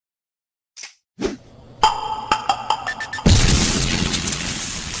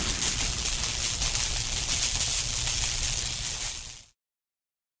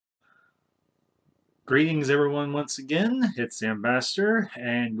Greetings everyone once again, it's the Ambassador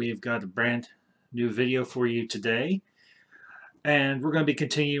and we've got a brand new video for you today. And we're going to be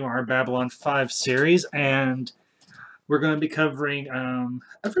continuing our Babylon 5 series, and we're going to be covering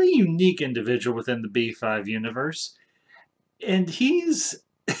a very unique individual within the B5 universe. And he's,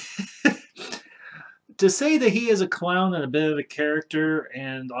 to say that he is a clown and a bit of a character,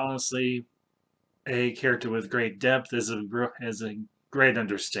 and honestly a character with great depth is a great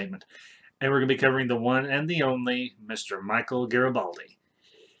understatement. And we're going to be covering the one and the only Mr. Micheal Garibaldi.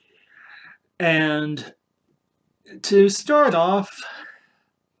 And to start off,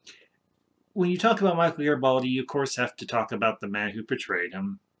 when you talk about Micheal Garibaldi, you of course have to talk about the man who portrayed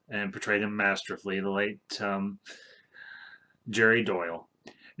him, and portrayed him masterfully, the late Jerry Doyle.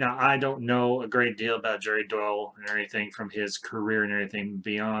 Now, I don't know a great deal about Jerry Doyle and everything from his career and everything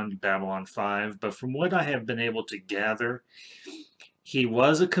beyond Babylon 5, but from what I have been able to gather, he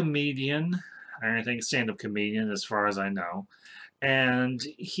was a comedian, I think stand-up comedian as far as I know, and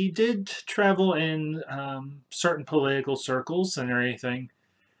he did travel in certain political circles and everything,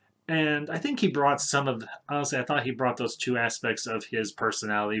 and I think he brought some of, honestly, I thought he brought those two aspects of his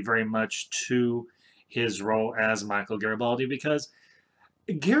personality very much to his role as Micheal Garibaldi, because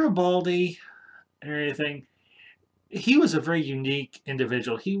Garibaldi and everything, he was a very unique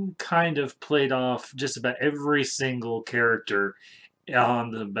individual. He kind of played off just about every single character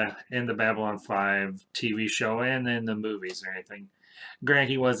on in the Babylon 5 TV show and in the movies and everything.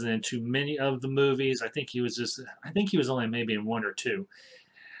 Granted, he wasn't in too many of the movies. I think he was only maybe in one or two.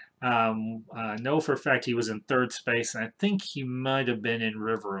 Know for a fact he was in Third Space, and I think he might have been in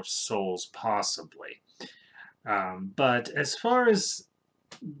River of Souls, possibly. But as far as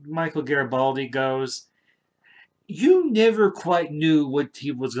Micheal Garibaldi goes, you never quite knew what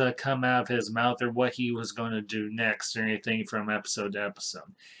he was going to come out of his mouth or what he was going to do next or anything from episode to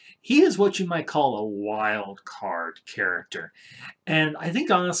episode. He is what you might call a wild card character. And I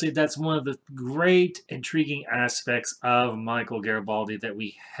think, honestly, that's one of the great, intriguing aspects of Micheal Garibaldi that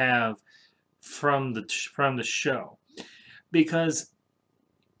we have from the show. Because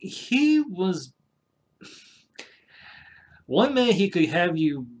he was... One minute he could have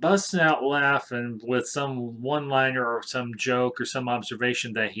you busting out laughing with some one-liner or some joke or some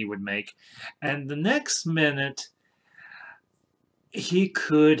observation that he would make. And the next minute, he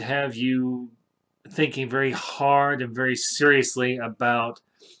could have you thinking very hard and very seriously about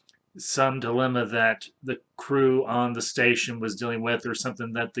some dilemma that the crew on the station was dealing with, or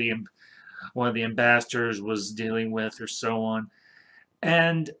something that one of the ambassadors was dealing with, or so on.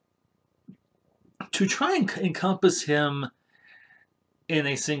 And to try and encompass him in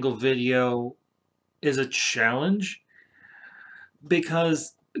a single video is a challenge,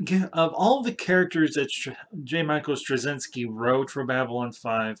 because of all the characters that J. Michael Straczynski wrote for Babylon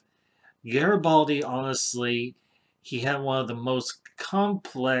 5, Garibaldi, honestly, he had one of the most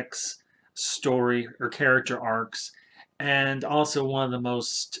complex story or character arcs, and also one of the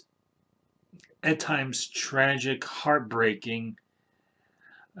most, at times, tragic, heartbreaking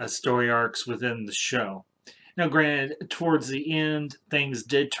story arcs within the show. Now, granted, towards the end, things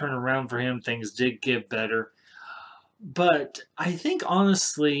did turn around for him. Things did get better. But I think,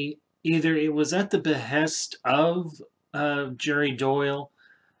 honestly, either it was at the behest of Jerry Doyle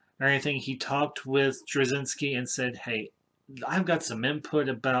or anything. He talked with Straczynski and said, hey, I've got some input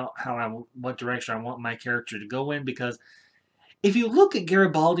about what direction I want my character to go in. Because if you look at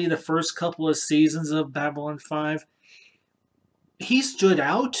Garibaldi the first couple of seasons of Babylon 5, he stood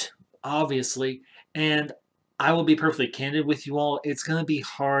out, obviously, and I will be perfectly candid with you all. It's going to be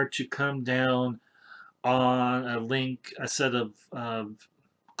hard to come down on a set of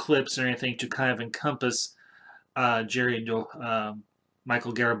clips or anything to kind of encompass Micheal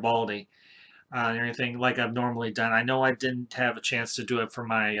Garibaldi and everything like I've normally done. I know I didn't have a chance to do it for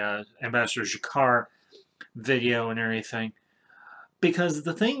my Ambassador Jakar video and everything, because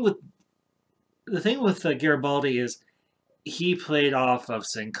the thing with Garibaldi is, he played off of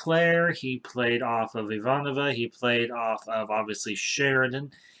Sinclair, he played off of Ivanova, he played off of, obviously,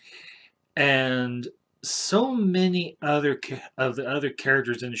 Sheridan, and so many of the other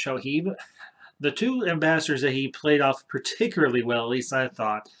characters in the show. The two ambassadors that he played off particularly well, at least I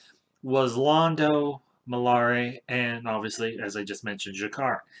thought, was Londo, Malare, and obviously, as I just mentioned,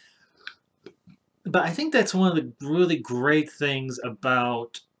 Jakar. But I think that's one of the really great things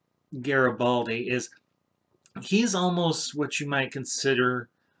about Garibaldi is he's almost what you might consider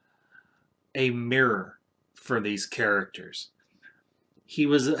a mirror for these characters. He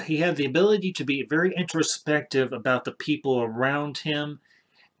had the ability to be very introspective about the people around him,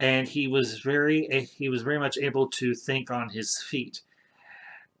 and he was very much able to think on his feet.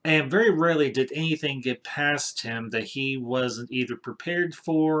 And very rarely did anything get past him that he wasn't either prepared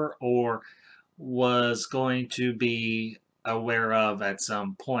for or was going to be aware of at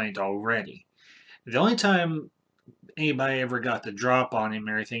some point already. The only time anybody ever got the drop on him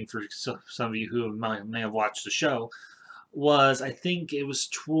and everything, for some of you who may have watched the show, was, I think it was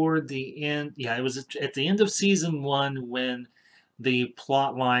toward the end. Yeah, it was at the end of season one when the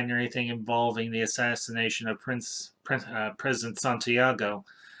plot line and everything involving the assassination of President Santiago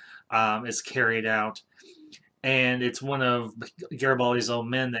is carried out. And it's one of Garibaldi's own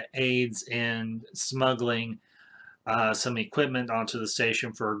men that aids in smuggling some equipment onto the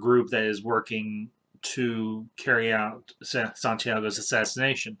station for a group that is working to carry out Santiago's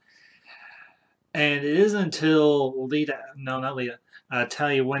assassination. And it isn't until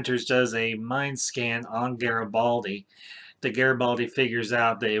Talia Winters does a mind scan on Garibaldi that Garibaldi figures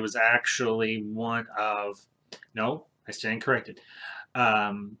out that it was actually one of, no, I stand corrected.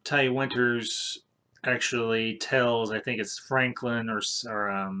 Talia Winters actually tells, I think it's Franklin or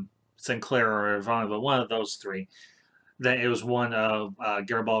Sinclair or Ivanova, one of those three, that it was one of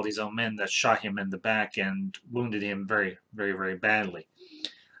Garibaldi's own men that shot him in the back and wounded him very, very, very badly.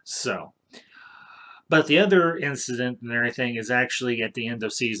 So, but the other incident and everything is actually at the end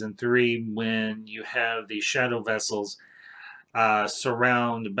of season 3 when you have the shadow vessels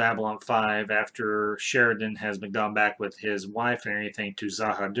surround Babylon 5 after Sheridan has been gone back with his wife and everything to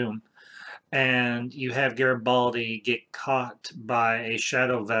Zahadum. And you have Garibaldi get caught by a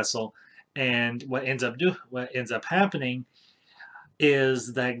shadow vessel, and what ends up happening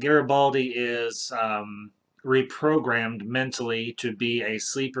is that Garibaldi is reprogrammed mentally to be a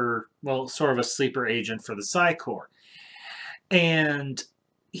sleeper, well, sort of a sleeper agent for the Psi Corps. And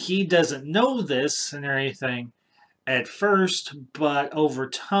he doesn't know this and everything at first, but over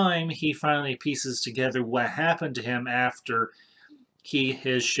time he finally pieces together what happened to him after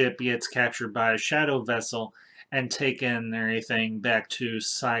his ship gets captured by a shadow vessel and taken and everything back to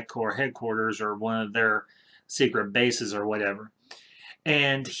Psi Corps headquarters or one of their secret bases or whatever.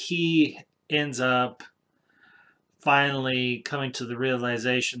 And he ends up finally coming to the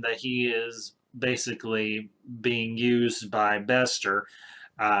realization that he is basically being used by Bester,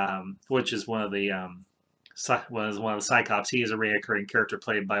 which is one of the Psychops. He is a recurring character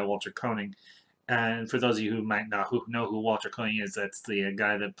played by Walter Koenig. And for those of you who might not know who Walter Koenig is, that's the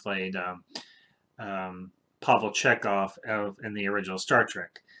guy that played Pavel Chekhov in the original Star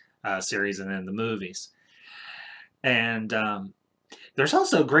Trek series and in the movies. And there's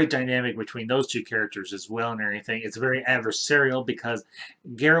also a great dynamic between those two characters as well and everything. It's very adversarial because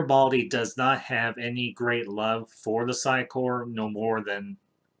Garibaldi does not have any great love for the Psi Corps, no more than,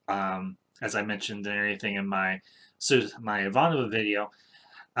 as I mentioned and everything in my Ivanova video.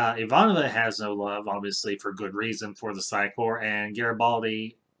 Ivanova has no love, obviously, for good reason, for the Psi Corps, and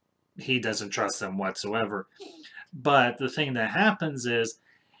Garibaldi, he doesn't trust them whatsoever. But the thing that happens is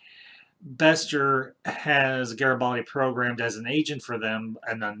Bester has Garibaldi programmed as an agent for them,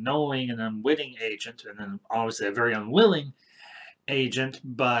 an unknowing and unwitting agent, and then obviously a very unwilling agent,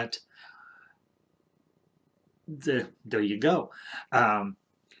 but there you go.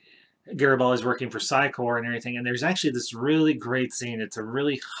 Garibaldi's working for Psi Corps and everything, and there's actually this really great scene. It's a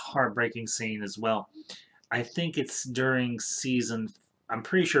really heartbreaking scene as well. I think it's during I'm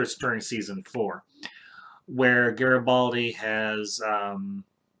pretty sure it's during season 4, where Garibaldi has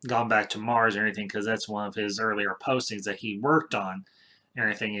gone back to Mars and everything, because that's one of his earlier postings that he worked on and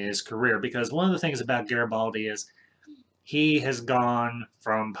everything in his career. Because one of the things about Garibaldi is he has gone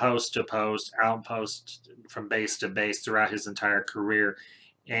from post to post, outpost, from base to base throughout his entire career.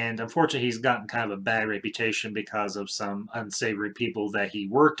 And unfortunately, he's gotten kind of a bad reputation because of some unsavory people that he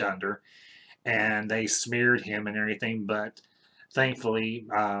worked under, and they smeared him and everything. But thankfully,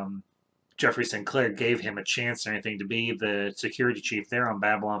 Jeffrey Sinclair gave him a chance and everything to be the security chief there on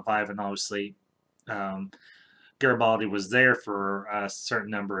Babylon 5, and obviously Garibaldi was there for a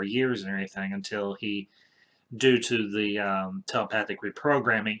certain number of years and everything until he, due to the telepathic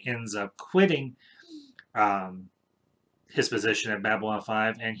reprogramming, ends up quitting his position at Babylon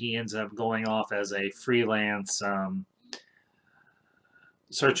 5, and he ends up going off as a freelance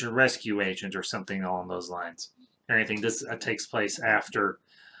search and rescue agent or something along those lines. Everything this takes place after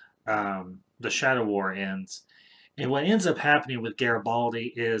the Shadow War ends. And what ends up happening with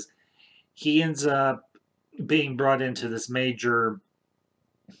Garibaldi is he ends up being brought into this major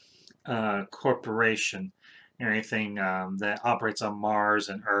corporation and everything that operates on Mars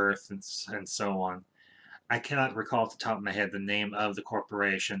and Earth and so on. I cannot recall off the top of my head the name of the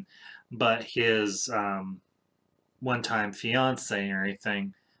corporation, but his one-time fiance and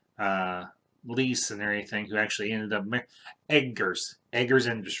everything, Lise and everything, who actually ended up Eggers. Eggers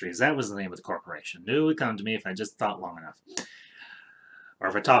Industries. That was the name of the corporation. Knew it would come to me if I just thought long enough. Or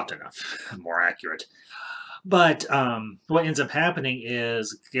if I talked enough. More accurate. But what ends up happening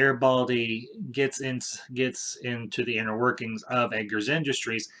is Garibaldi gets into the inner workings of Eggers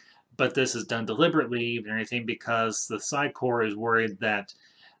Industries, but this is done deliberately and everything because the Psi Corps is worried that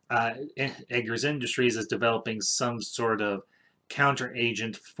Eggers Industries is developing some sort of counter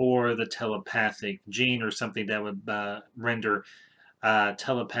agent for the telepathic gene or something that would render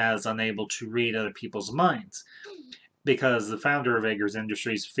telepaths unable to read other people's minds. Because the founder of Eggers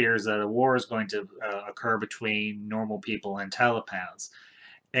Industries fears that a war is going to occur between normal people and telepaths.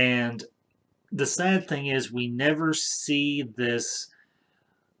 And the sad thing is, we never see this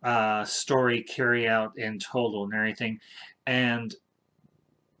story carry out in total and everything. And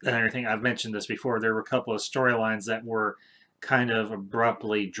everything, I've mentioned this before, there were a couple of storylines that were kind of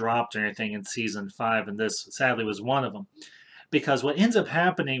abruptly dropped and everything in season 5, and this sadly was one of them. Because what ends up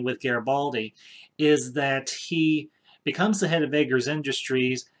happening with Garibaldi is that he becomes the head of Eggers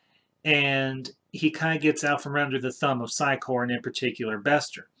Industries, and he kind of gets out from under the thumb of Psi Corps, and in particular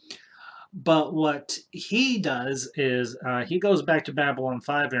Bester. But what he does is he goes back to Babylon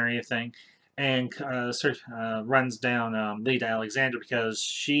 5 and everything, and runs down Lita Alexander because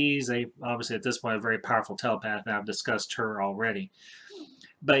she's obviously at this point a very powerful telepath, and I've discussed her already.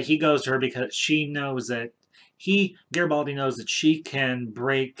 But he goes to her because she knows that Garibaldi knows that she can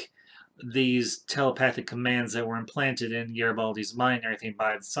break these telepathic commands that were implanted in Garibaldi's mind and everything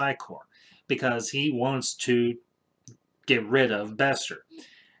by the Psi Corps, because he wants to get rid of Bester.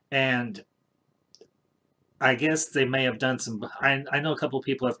 And I guess they may have done some. I know a couple of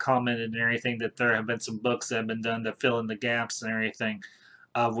people have commented and everything that there have been some books that have been done that fill in the gaps and everything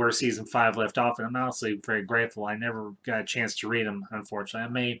of where season 5 left off, and I'm honestly very grateful. I never got a chance to read them, unfortunately.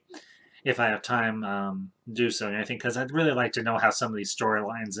 I may, if I have time, do so and everything, because I'd really like to know how some of these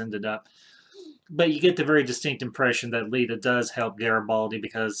storylines ended up. But you get the very distinct impression that Lita does help Garibaldi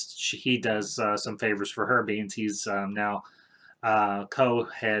because he does some favors for her, being he's now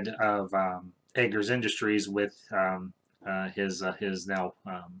co-head of Eggers Industries with his now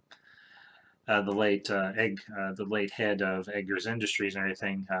the late head of Eggers Industries and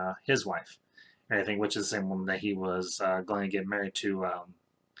everything, his wife, everything, which is the same woman that he was going to get married to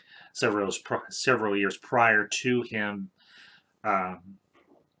several years prior to him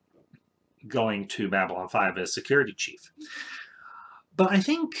going to Babylon 5 as security chief. But I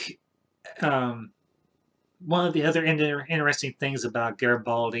think one of the other interesting things about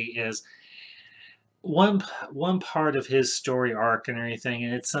Garibaldi is one part of his story arc and everything,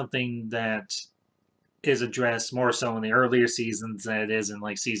 and it's something that is addressed more so in the earlier seasons than it is in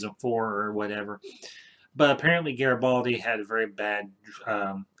like season 4 or whatever. But apparently Garibaldi had a very bad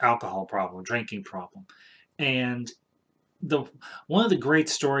alcohol problem, drinking problem, and one of the great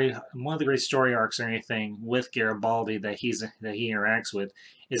story arcs or anything with Garibaldi that he interacts with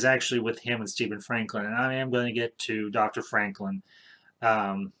is actually with him and Stephen Franklin, and I am going to get to Dr. Franklin.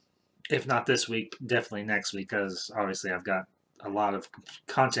 If not this week, definitely next week, because obviously I've got a lot of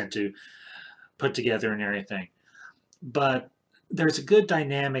content to put together and everything. But there's a good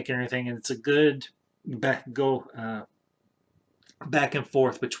dynamic and everything, and it's a good back and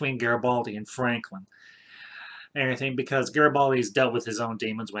forth between Garibaldi and Franklin and everything, because Garibaldi's dealt with his own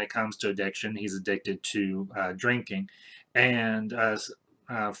demons when it comes to addiction. He's addicted to drinking, and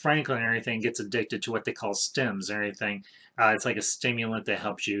Franklin and everything gets addicted to what they call stims and everything. It's like a stimulant that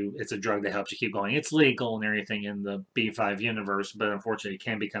helps you. It's a drug that helps you keep going. It's legal and everything in the B5 universe, but unfortunately it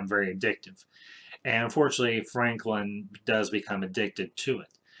can become very addictive. And unfortunately, Franklin does become addicted to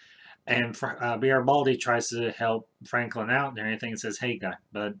it. And Garibaldi tries to help Franklin out and everything and says, hey, guy,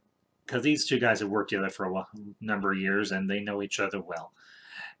 but because these two guys have worked together for a number of years and they know each other well.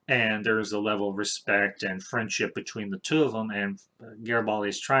 And there's a level of respect and friendship between the two of them. And Garibaldi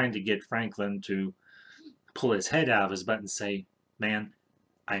is trying to get Franklin to pull his head out of his butt and say, man,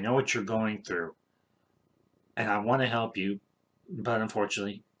 I know what you're going through, and I want to help you, but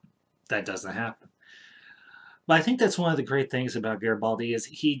unfortunately, that doesn't happen. But I think that's one of the great things about Garibaldi is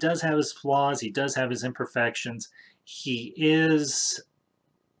he does have his flaws, he does have his imperfections, he is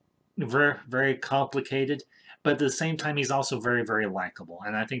very, very complicated, but at the same time, he's also very, very likable,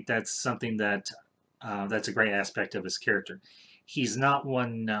 and I think that's something that that's a great aspect of his character. He's not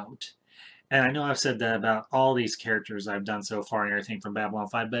one note. And I know I've said that about all these characters I've done so far and everything from Babylon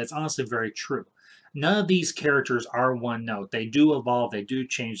 5, but it's honestly very true. None of these characters are one note. They do evolve, they do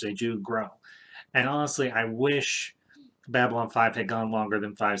change, they do grow. And honestly, I wish Babylon 5 had gone longer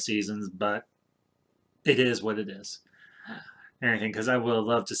than 5 seasons, but it is what it is. and everything, because I would have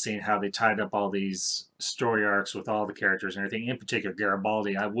loved to see how they tied up all these story arcs with all the characters and everything. In particular,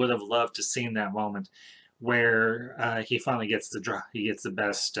 Garibaldi. I would have loved to seen that moment where he finally gets the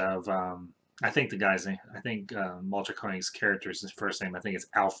best of. I think the guy's name. I think Walter Koenig's character's first name. I think it's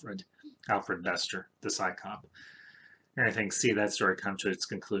Alfred. Alfred Bester, the Psychop. And everything. See that story come to its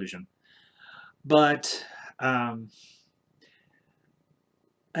conclusion. But as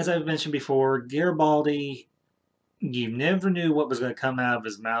I've mentioned before, Garibaldi, you never knew what was going to come out of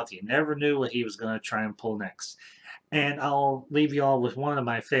his mouth. You never knew what he was going to try and pull next. And I'll leave you all with one of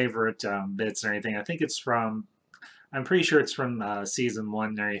my favorite bits and everything. I think it's from, I'm pretty sure it's from season 1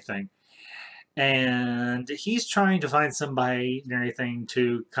 and everything. And he's trying to find somebody and everything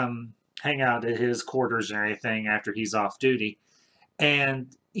to come hang out at his quarters and everything after he's off duty.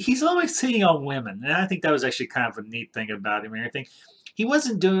 And he's always hitting on women. And I think that was actually kind of a neat thing about him and everything. He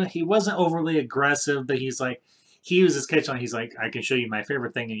wasn't overly aggressive, but he uses catch on. He's like, I can show you my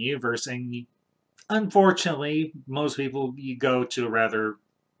favorite thing in the universe. And unfortunately, most people, you go to a rather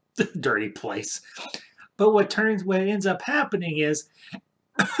dirty place. But what ends up happening is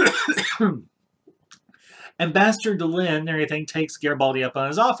Ambassador Delenn and everything takes Garibaldi up on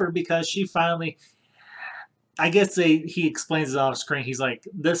his offer because she finally, I guess he explains it off screen. He's like,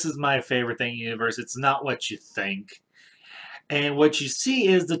 this is my favorite thing in the universe. It's not what you think. And what you see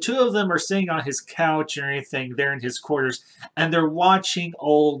is the two of them are sitting on his couch and everything there in his quarters, and they're watching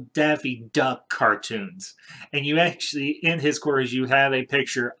old Daffy Duck cartoons. And you actually, in his quarters, you have a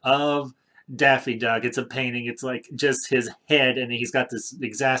picture of Daffy Duck. It's a painting. It's like just his head, and he's got this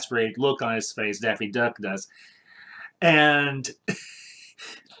exasperated look on his face, Daffy Duck does. And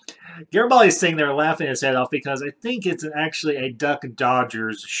Garibaldi's sitting there laughing his head off because I think it's actually a Duck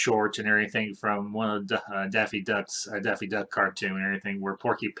Dodgers short and everything from one of Daffy Duck's Daffy Duck cartoon and everything, where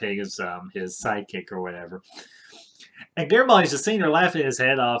Porky Pig is his sidekick or whatever. And Garibaldi's just sitting there laughing his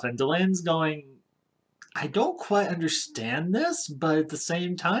head off, and Delenn's going, I don't quite understand this, but at the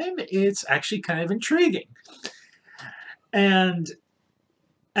same time, it's actually kind of intriguing. And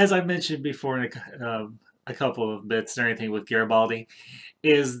as I mentioned before in a couple of bits and everything with Garibaldi,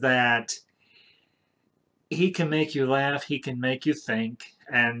 is that he can make you laugh, he can make you think,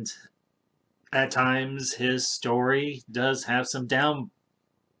 and at times his story does have some down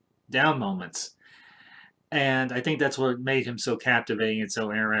moments. And I think that's what made him so captivating and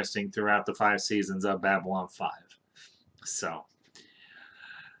so interesting throughout the 5 seasons of Babylon 5. So,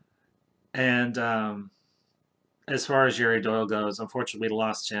 and as far as Jerry Doyle goes, unfortunately we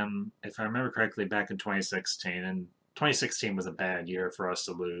lost him, if I remember correctly, back in 2016, and 2016 was a bad year for us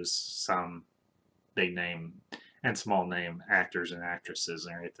to lose some big name and small name actors and actresses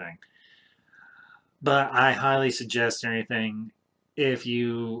and everything. But I highly suggest anything, if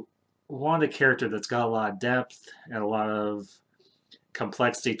you want a character that's got a lot of depth and a lot of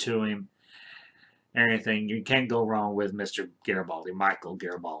complexity to him and everything, you can't go wrong with Mr. Garibaldi, Micheal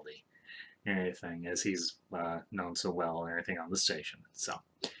Garibaldi, and everything, as he's known so well and everything on the station. So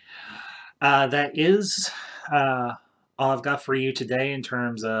that is all I've got for you today in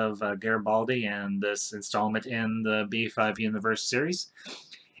terms of Garibaldi and this installment in the B5 Universe series.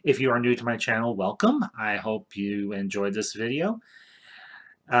 If you are new to my channel, welcome. I hope you enjoyed this video.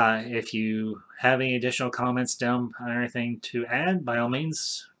 If you have any additional comments down or anything to add, by all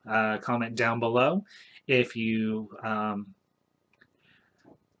means, comment down below. If you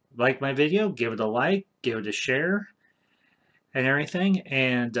like my video, give it a like, give it a share, and everything,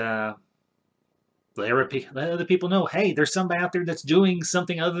 and let other people know, hey, there's somebody out there that's doing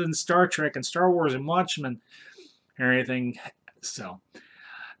something other than Star Trek and Star Wars and Watchmen and everything. So,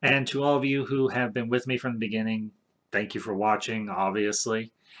 and to all of you who have been with me from the beginning, thank you for watching,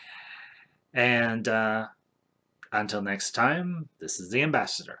 obviously. And until next time, this is the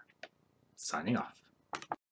Ambassador, signing off.